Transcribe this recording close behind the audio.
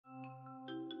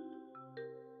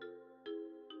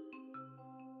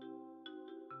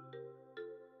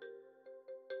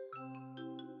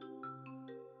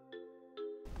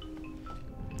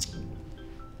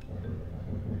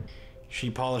She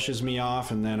polishes me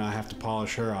off, and then I have to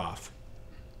polish her off.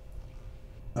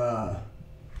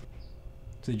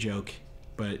 It's a joke,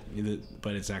 but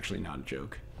it's actually not a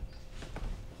joke.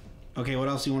 Okay, what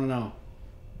else do you want to know?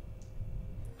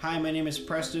 Hi, my name is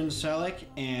Preston Selleck,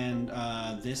 and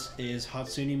this is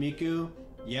Hatsune Miku.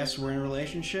 Yes, we're in a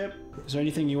relationship. Is there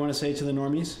anything you want to say to the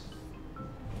normies?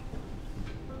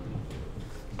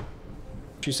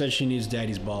 She said she needs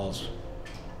daddy's balls.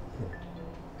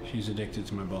 She's addicted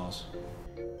to my balls.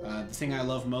 The thing I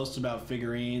love most about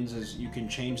figurines is you can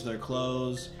change their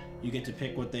clothes, you get to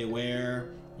pick what they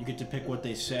wear, you get to pick what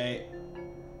they say.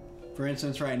 For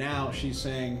instance, right now, she's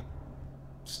saying,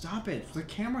 stop it, the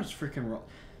camera's freaking roll.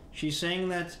 She's saying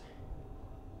that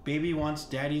baby wants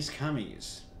daddy's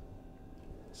cummies.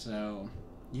 So,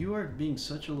 you are being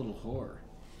such a little whore.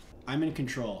 I'm in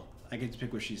control. I get to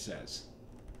pick what she says.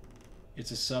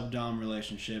 It's a sub-dom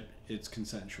relationship. It's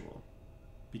consensual.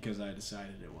 Because I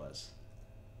decided it was.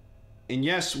 And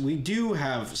yes, we do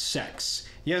have sex.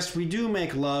 Yes, we do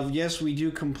make love. Yes, we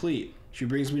do complete. She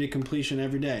brings me to completion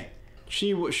every day.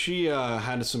 She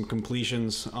had some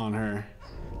completions on her.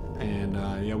 And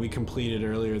yeah, we completed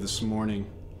earlier this morning.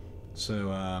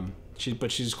 So,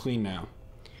 but she's clean now.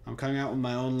 I'm coming out with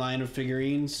my own line of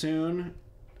figurines soon.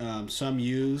 Some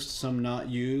used, some not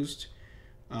used.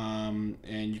 And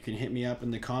you can hit me up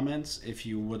in the comments if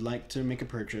you would like to make a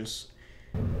purchase.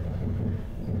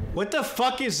 What the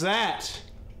fuck is that?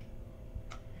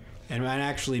 And might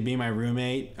actually be my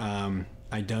roommate.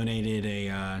 I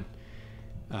donated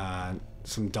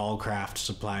some doll craft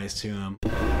supplies to him.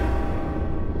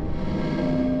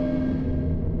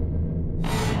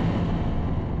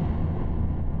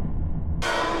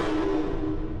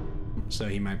 So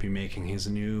he might be making his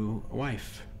new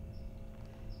wife.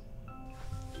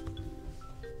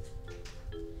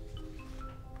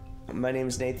 My name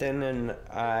is Nathan and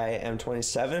I am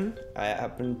 27. I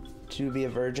happen to be a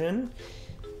virgin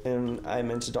and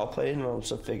I'm into doll play and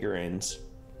also figurines.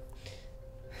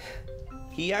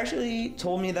 He actually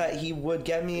told me that he would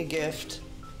get me a gift.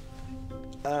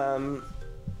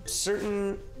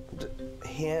 Certain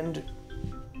handmade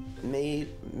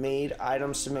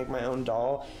items to make my own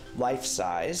doll, life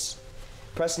size.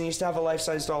 Preston used to have a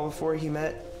life-size doll before he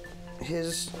met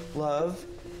his love,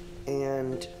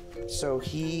 and so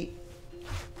he...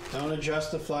 Don't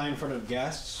adjust the fly in front of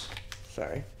guests.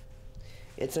 Sorry.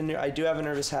 I do have a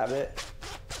nervous habit.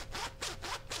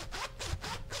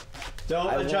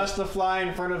 Don't adjust the fly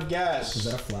in front of guests. Is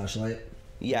that a flashlight?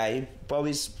 Yeah, he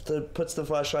always puts the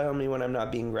flashlight on me when I'm not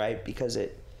being right because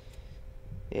it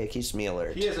keeps me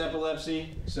alert. He has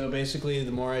epilepsy, so basically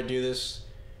the more I do this,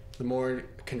 the more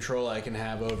control I can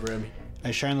have over him.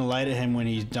 I shine the light at him when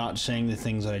he's not saying the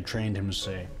things that I trained him to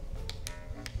say.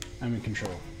 I'm in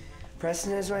control.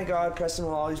 Preston is my god. Preston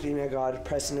will always be my god.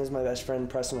 Preston is my best friend.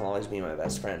 Preston will always be my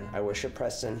best friend. I worship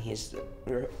Preston.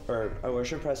 I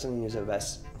worship Preston. He's the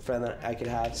best friend that I could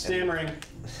have. Stammering.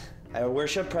 I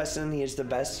worship Preston. He is the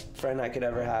best friend I could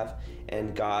ever have.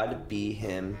 And God be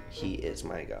him. He is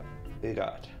my god. The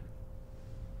God.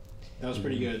 That was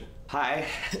pretty good. Hi.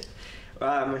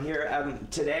 I'm here.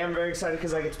 Today I'm very excited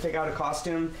because I get to pick out a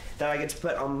costume that I get to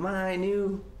put on my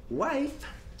new wife,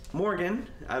 Morgan.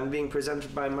 I'm being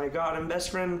presented by my god and best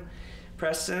friend,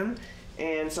 Preston.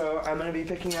 And so I'm going to be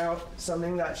picking out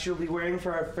something that she'll be wearing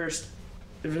for our first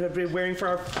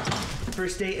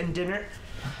date and dinner.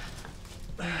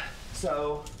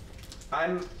 So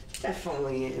I'm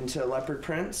definitely into leopard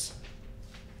prints.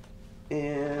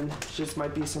 And just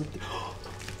might be something.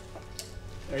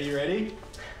 Are you ready?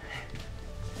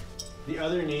 The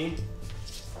other knee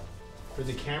for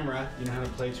the camera. You know how to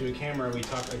play to a camera. I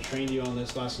trained you on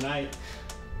this last night.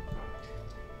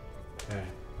 Okay.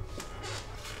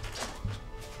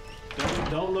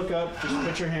 Don't look up. Just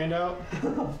put your hand out.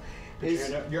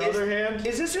 Your other hand.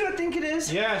 Is this who I think it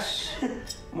is? Yes.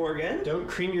 Morgan. Don't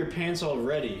cream your pants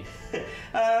already.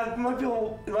 It might be a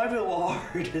little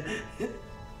hard.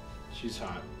 She's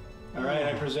hot. All right,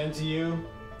 I present to you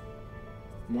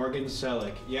Morgan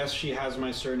Selleck. Yes, she has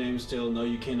my surname still. No,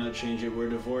 you cannot change it. We're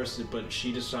divorced, but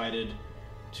she decided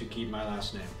to keep my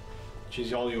last name.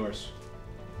 She's all yours.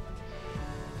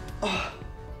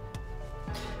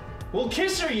 Well,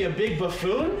 kiss her, you big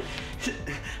buffoon.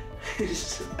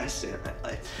 It's the best day of my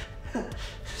life.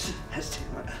 It's the best day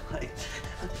of my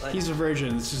life. He's a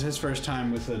virgin. This is his first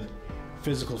time with a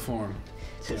physical form.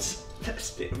 So. It's the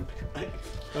best day of my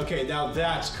life. Okay, now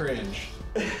that's cringe.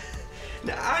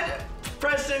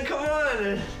 Preston, come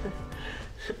on!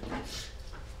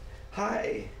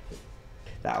 Hi.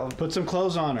 Put some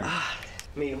clothes on her.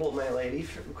 May you hold my lady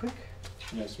real quick?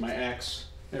 Yes, my ex.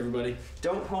 everybody.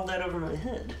 Don't hold that over my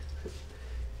head.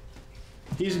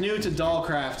 He's new to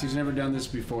dollcraft. He's never done this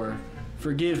before.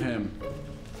 Forgive him.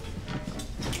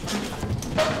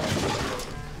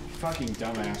 Fucking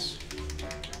dumbass.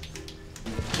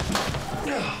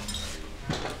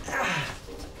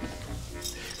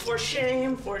 For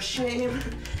shame, for shame.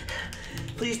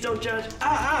 Please don't judge.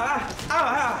 Ah, ah,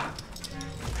 ah, ah.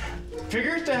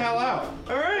 Figure it the hell out.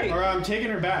 All right. Or I'm taking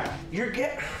her back. You're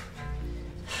okay.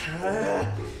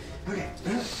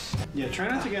 Yeah, try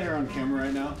not to get her on camera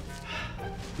right now.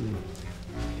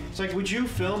 It's like, would you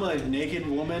film a naked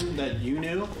woman that you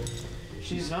knew?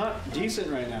 She's not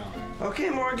decent right now. Okay,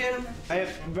 Morgan. I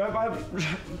have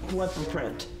weapon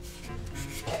print.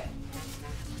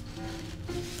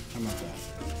 How about that?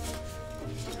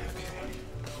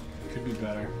 Okay. Could be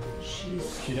better.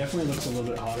 Jeez. She definitely looks a little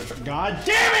bit hotter. God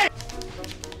damn it!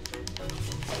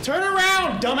 Turn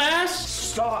around, dumbass!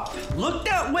 Stop. Look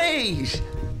that way.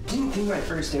 Didn't think my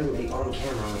first day would be on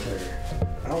camera with her.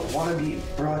 I don't want to be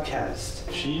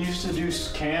broadcast. She used to do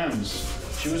cams.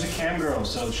 She was a cam girl,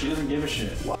 so she doesn't give a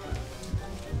shit. What?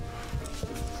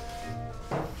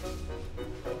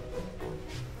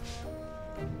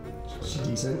 Is she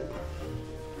decent?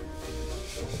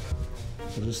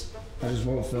 I just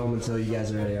won't film until you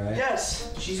guys are ready, alright?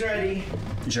 Yes, she's ready.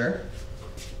 You sure?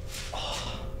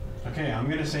 Okay, I'm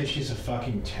gonna say she's a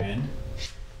fucking 10.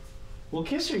 Well,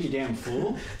 kiss her, you damn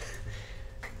fool.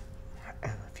 I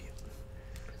love you.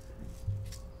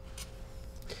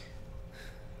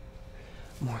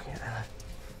 Morgan, I love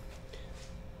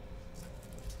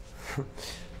you.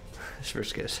 His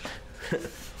first kiss.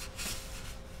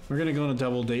 We're gonna go on a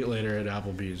double date later at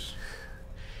Applebee's.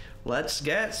 Let's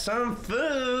get some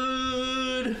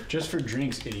food. Just for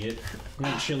drinks, idiot. We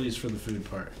need Chili's for the food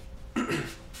part.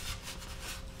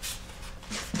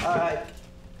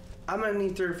 I'm gonna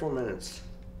need 3 or 4 minutes.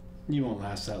 You won't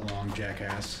last that long,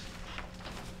 jackass.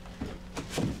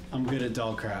 I'm good at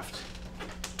dollcraft.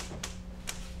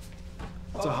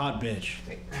 It's a hot bitch.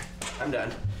 I'm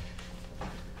done.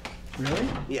 Really?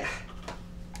 Yeah.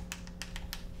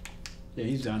 Yeah,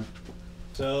 he's done.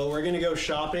 So we're gonna go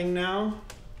shopping now.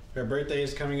 Her birthday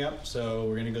is coming up, so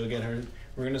we're gonna go get her.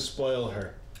 We're gonna spoil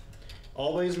her.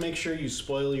 Always make sure you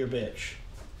spoil your bitch.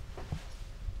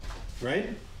 Right?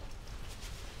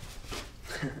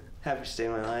 Happiest day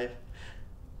of my life.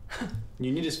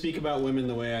 You need to speak about women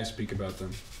the way I speak about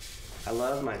them. I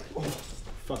love my...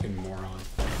 Fucking moron.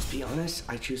 To be honest,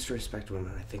 I choose to respect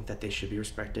women. I think that they should be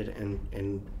respected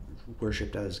and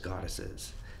worshipped as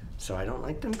goddesses. So I don't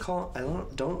like them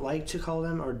don't like to call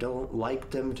them, or don't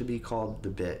like them to be called the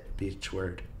bitch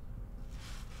word.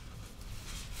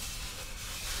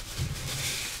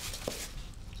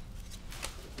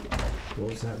 What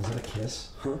was that? Was that a kiss?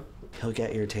 Huh? He'll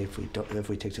get irritated if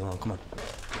we take too long. Come on.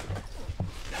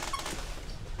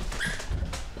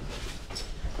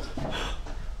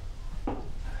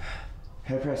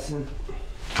 Hey, Preston.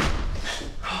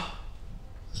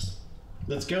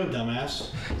 Let's go,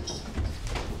 dumbass.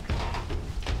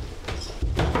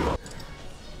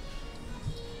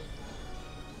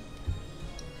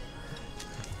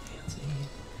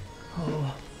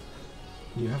 Oh.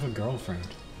 You have a girlfriend.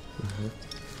 Mm-hmm.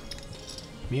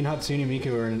 Me and Hatsune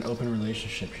Miku are in an open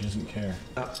relationship. She doesn't care.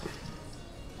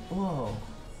 Whoa.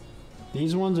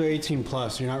 These ones are 18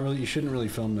 plus. You shouldn't really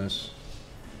film this.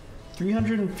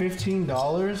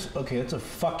 $315? Okay, that's a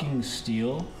fucking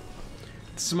steal.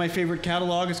 This is my favorite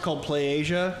catalog. It's called Play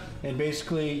Asia. And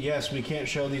basically, yes, we can't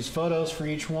show these photos for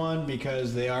each one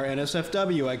because they are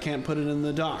NSFW. I can't put it in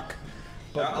the doc.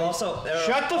 But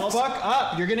shut the fuck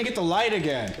up! You're gonna get the light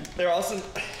again. They're also...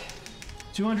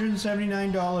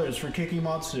 $279 for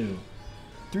Kikimatsu.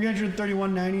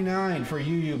 $331.99 for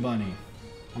Yu Yu Bunny.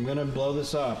 I'm gonna blow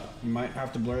this up. You might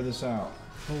have to blur this out.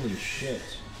 Holy shit.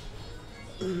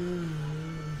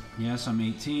 Yes, I'm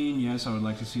 18. Yes, I would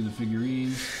like to see the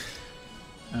figurines.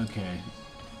 Okay.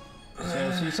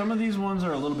 So, see, some of these ones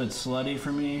are a little bit slutty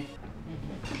for me.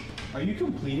 Are you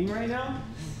completing right now?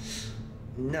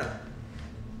 No.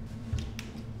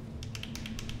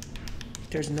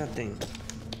 There's nothing.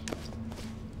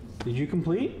 Did you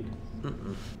complete?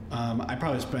 Mm-mm. I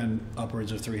probably spend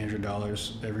upwards of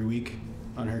 $300 every week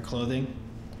on her clothing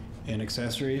and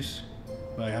accessories,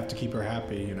 but I have to keep her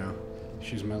happy, you know.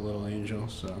 She's my little angel,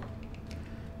 so.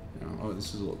 You know, oh,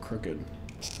 this is a little crooked.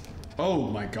 Oh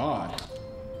my god.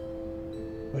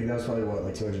 Like, that was probably what,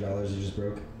 like $200 you just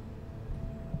broke?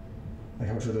 Like,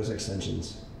 how much were those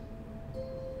extensions?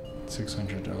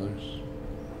 $600.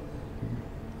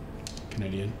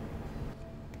 Canadian.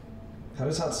 How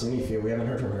does Hatsune feel? We haven't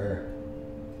heard from her.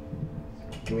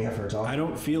 Can we have her talk? I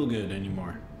don't feel good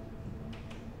anymore.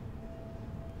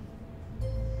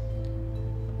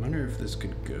 if this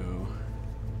could go.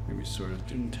 Maybe sort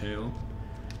of in tail.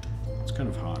 It's kind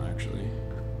of hot, actually.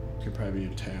 Could probably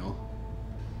be a tail.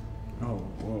 Oh,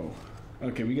 whoa.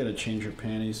 Okay, we gotta change her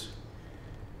panties.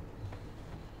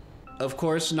 Of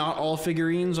course, not all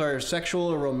figurines are sexual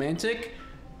or romantic.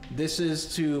 This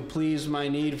is to please my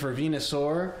need for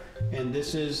Venusaur, and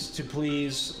this is to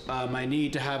please my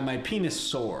need to have my penis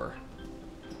sore.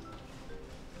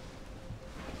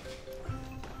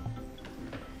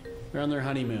 They're on their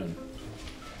honeymoon.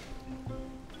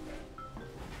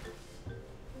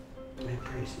 I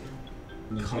praise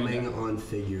you. Coming on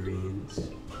figurines.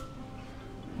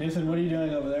 Nathan, what are you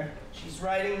doing over there? She's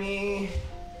riding me.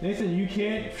 Nathan, you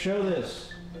can't show this.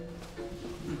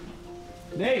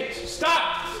 Nate,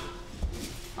 stop!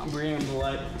 I'm bringing him the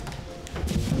light.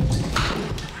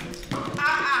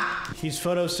 He's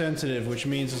photosensitive, which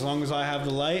means as long as I have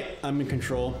the light, I'm in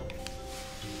control.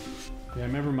 Yeah, I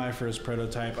remember my first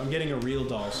prototype. I'm getting a real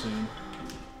doll soon.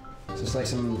 Is this like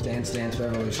some Dance Dance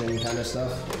Revolution kind of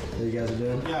stuff that you guys are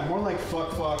doing? Yeah, more like fuck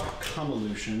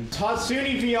Comvolution.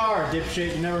 Tatsuni VR,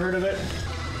 dipshit. You never heard of it?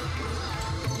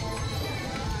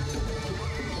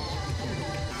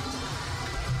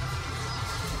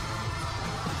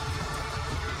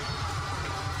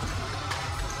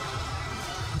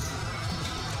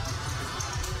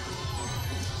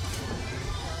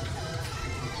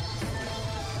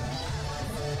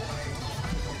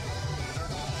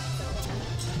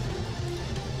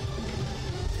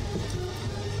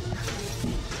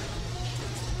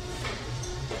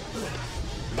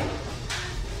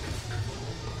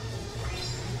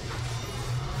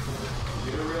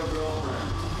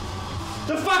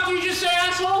 The fuck you just say,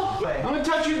 asshole? Wait. I'm gonna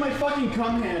touch you with my fucking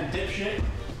cum hand, dipshit.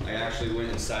 I actually went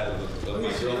inside of my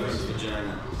girlfriend's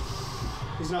vagina.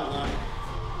 He's not lying.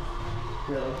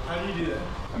 Really? How do you do that?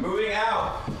 I'm moving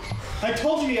out! I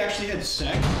told you he actually had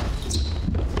sex.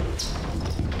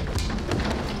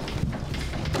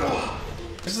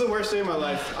 This is the worst day of my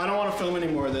life. I don't want to film any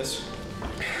more of this.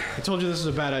 I told you this is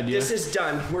a bad idea. This is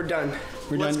done. We're done.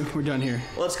 We're done here.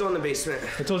 Let's go in the basement.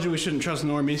 I told you we shouldn't trust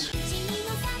normies.